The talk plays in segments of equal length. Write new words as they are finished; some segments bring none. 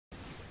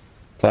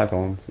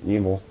Cyclone's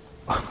evil.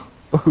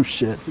 Oh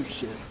shit. Oh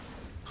shit.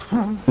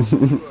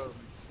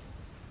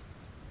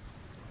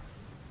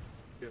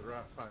 Get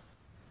right back.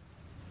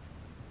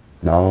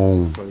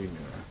 No. So you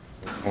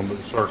on the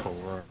circle,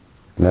 right?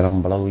 Let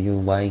them blow you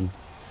away.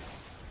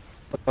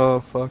 Oh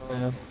fuck,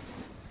 man.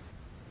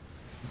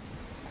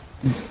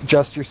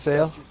 Adjust your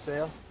sail.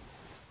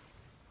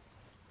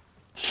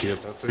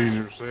 Shit, that's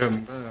easier said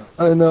than done.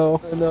 I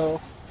know. I know.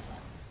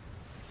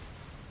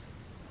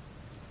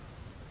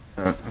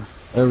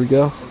 There we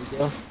go.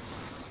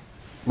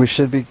 We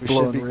should be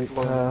blowing right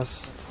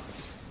past.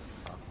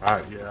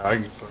 Alright, yeah, I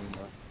can see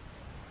that.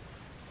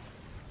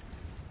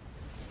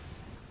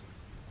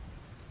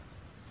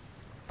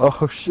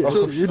 Oh shit,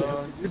 dude.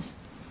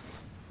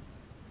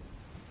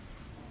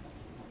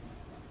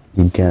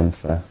 You can,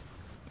 for.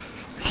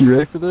 You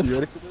ready for this?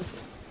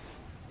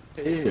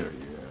 Hell yeah.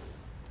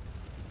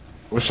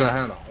 Wish I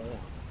had a horn.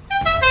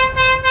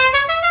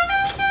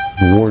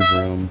 War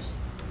drums.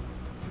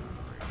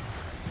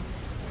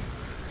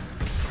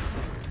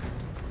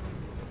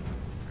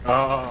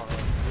 Oh,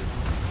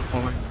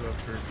 only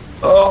up here.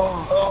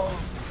 Oh.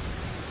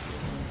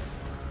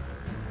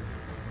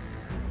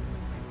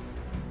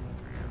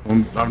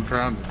 I'm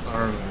trying to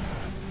turn it.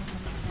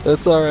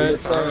 It's alright.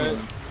 It's alright.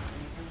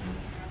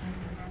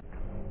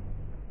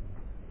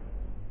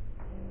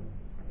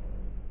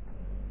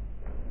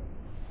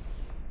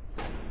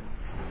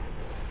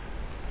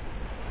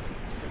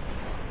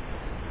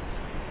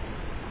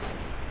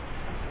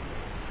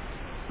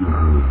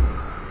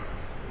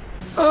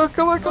 Oh,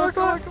 come on.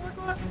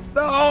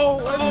 No,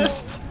 I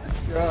missed.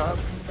 God,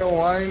 no,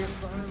 I ain't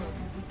turning it.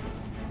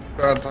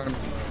 Try to turn it.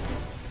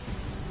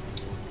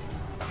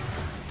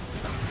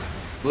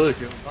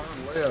 Look, it'll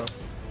turn left.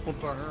 It'll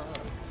turn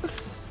right.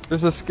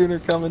 There's a schooner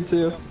coming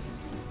too.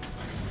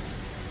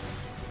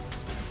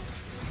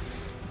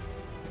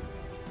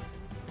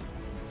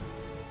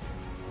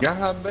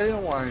 God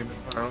damn, why ain't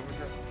it turning?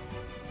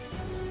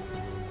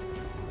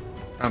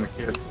 Kind of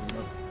catching up.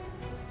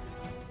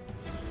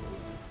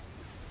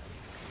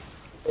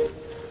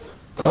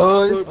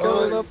 Oh, he's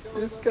coming up.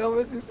 He's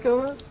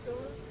coming.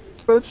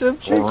 Bunch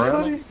of cheeks,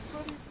 buddy.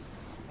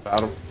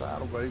 That'll,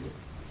 baby.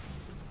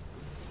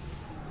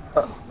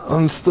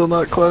 I'm still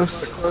not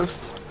close.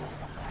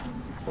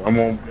 I'm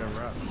gonna get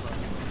right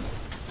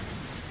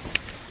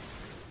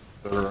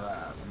to the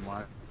right. I'm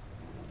like,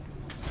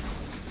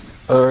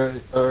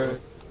 Alright.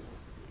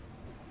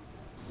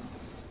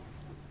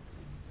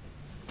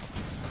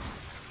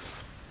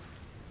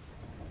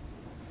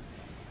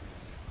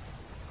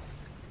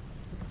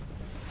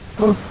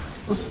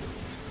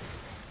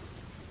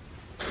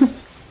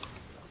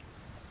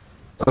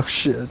 Oh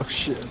shit.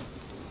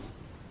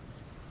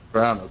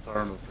 trying to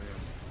turn us in.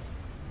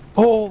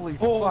 Holy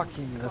fuck,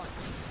 he missed.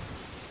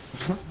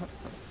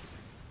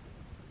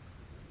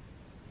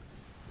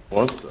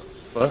 What the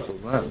fuck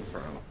was that in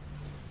front of?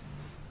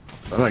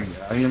 Is that a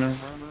guy in there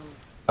front of it?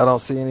 I don't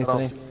see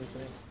anything.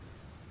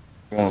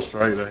 Going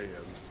straight ahead.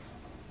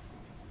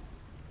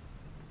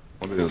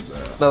 What is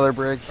that? Another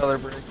break. I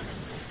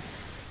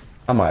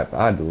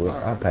do it.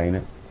 I paint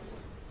it.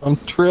 I'm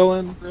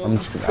trilling. I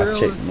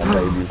check my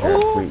babies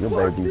real quick. Your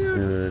baby's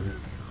good.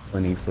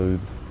 Plenty of food.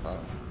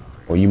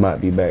 Or you might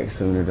be back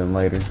sooner than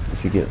later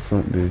if you get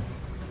sunk, dude.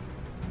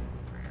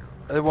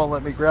 They won't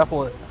let me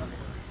grapple it.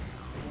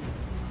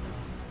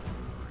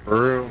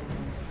 For real?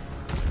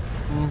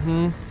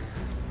 Mm-hmm.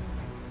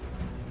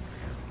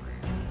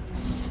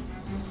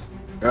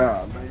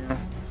 God damn.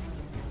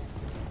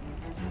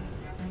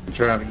 I'm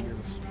trying to get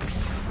us.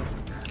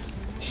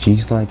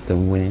 She's like the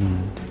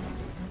wind.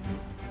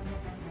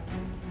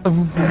 I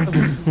want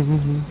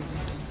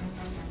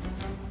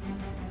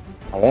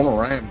to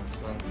ram this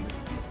son.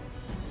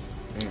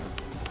 Damn.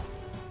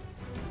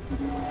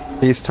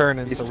 He's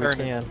turning, so we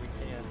can.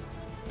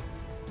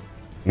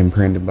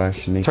 Imprinted by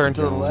Shanika. Turn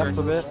to the left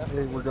a bit.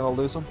 Hey, we're gonna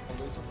lose him.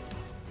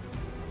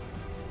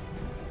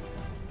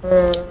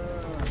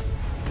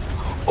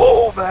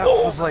 Oh, that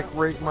was like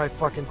right in my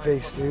fucking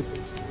face, dude.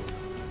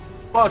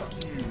 Fuck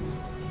you.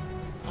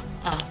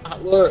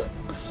 Look.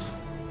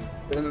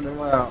 Sending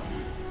him out.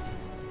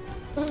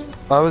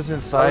 I was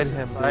inside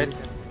him, dude.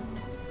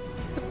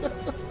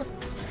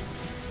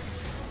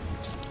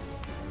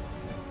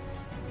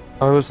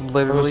 I was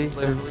literally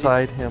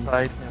inside him.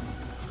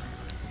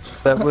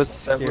 That was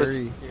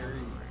scary.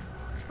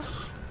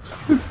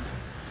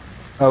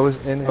 I was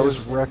in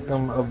his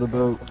rectum of the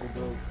boat.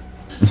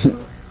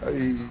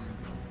 Hey.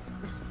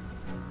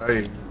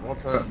 Hey,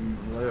 what's that in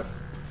the left?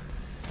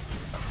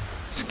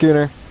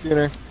 Schooner.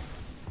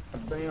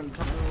 Damn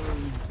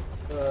turn.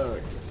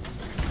 Fuck.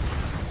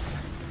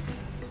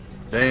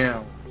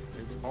 Damn.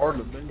 It's hard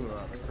to do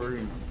without a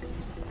crew.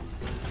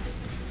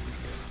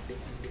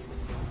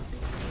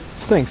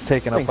 This thing's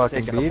taking a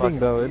fucking beating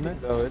though, isn't it?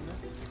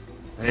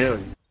 Hell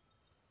yeah.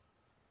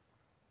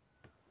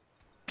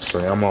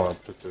 See, I'm gonna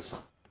put this on.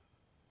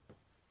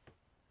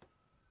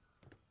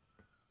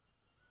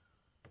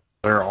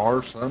 There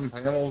are some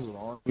panels that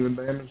aren't even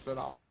damaged at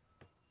all.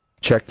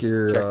 Check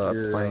your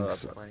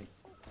planks.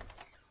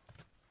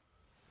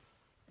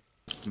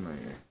 Yes,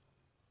 man.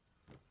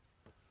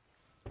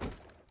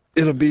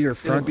 It'll be your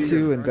front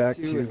two and back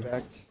two.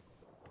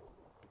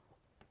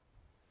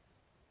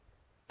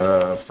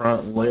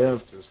 Front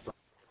left is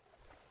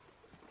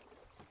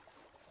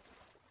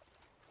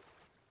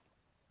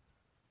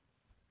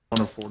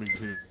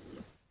 142.